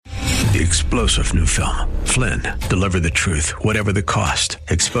The explosive new film, Flynn, Deliver the Truth, Whatever the Cost,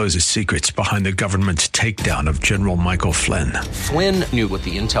 exposes secrets behind the government's takedown of General Michael Flynn. Flynn knew what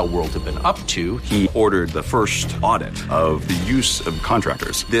the intel world had been up to. He ordered the first audit of the use of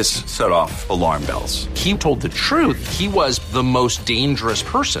contractors. This set off alarm bells. He told the truth. He was the most dangerous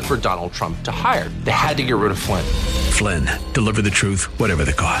person for Donald Trump to hire. They had to get rid of Flynn. Flynn, Deliver the Truth, Whatever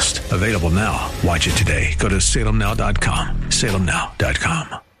the Cost. Available now. Watch it today. Go to salemnow.com.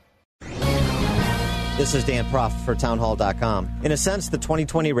 salemnow.com. This is Dan Proft for townhall.com. In a sense, the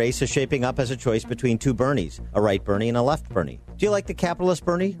 2020 race is shaping up as a choice between two Bernies, a right Bernie and a left Bernie. Do you like the capitalist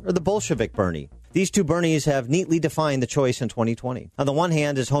Bernie or the Bolshevik Bernie? These two Bernies have neatly defined the choice in 2020. On the one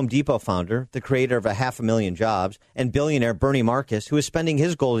hand is Home Depot founder, the creator of 500,000 jobs, and billionaire Bernie Marcus, who is spending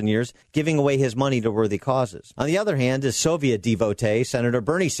his golden years giving away his money to worthy causes. On the other hand is Soviet devotee Senator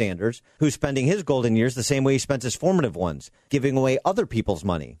Bernie Sanders, who's spending his golden years the same way he spent his formative ones, giving away other people's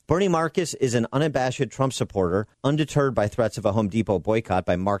money. Bernie Marcus is an unabashed Trump supporter, undeterred by threats of a Home Depot boycott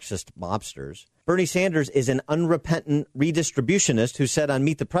by Marxist mobsters. Bernie Sanders is an unrepentant redistributionist who said on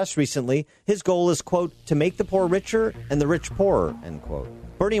Meet the Press recently his goal is, quote, to make the poor richer and the rich poorer, end quote.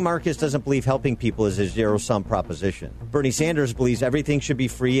 Bernie Marcus doesn't believe helping people is a zero-sum proposition. Bernie Sanders believes everything should be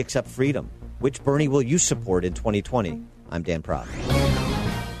free except freedom. Which Bernie will you support in 2020? I'm Dan Proft.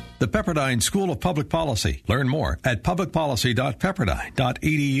 The Pepperdine School of Public Policy. Learn more at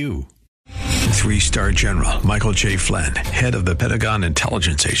publicpolicy.pepperdine.edu. 3-star General Michael J. Flynn, head of the Pentagon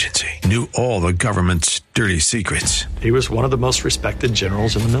Intelligence Agency, knew all the government's dirty secrets. He was one of the most respected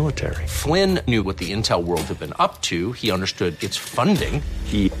generals in the military. Flynn knew what the intel world had been up to. He understood its funding.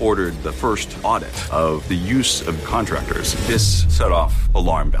 He ordered the first audit of the use of contractors. This set off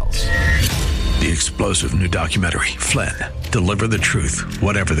alarm bells. The explosive new documentary, Flynn, Deliver the Truth,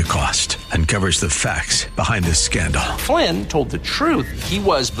 Whatever the Cost, uncovers the facts behind this scandal. Flynn told the truth. He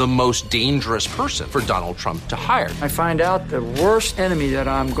was the most dangerous person for Donald Trump to hire. I find out the worst enemy that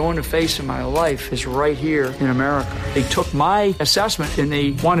I'm going to face in my life is right here in America. They took my assessment and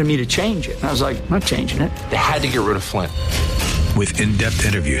they wanted me to change it. And I was like, I'm not changing it. They had to get rid of Flynn. With in-depth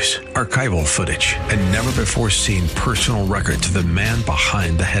interviews, archival footage, and never-before-seen personal records of the man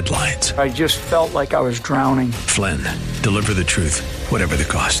behind the headlines. I just felt like I was drowning. Flynn, Deliver the Truth, Whatever the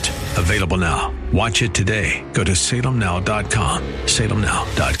Cost. Available now. Watch it today. Go to salemnow.com.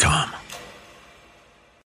 salemnow.com.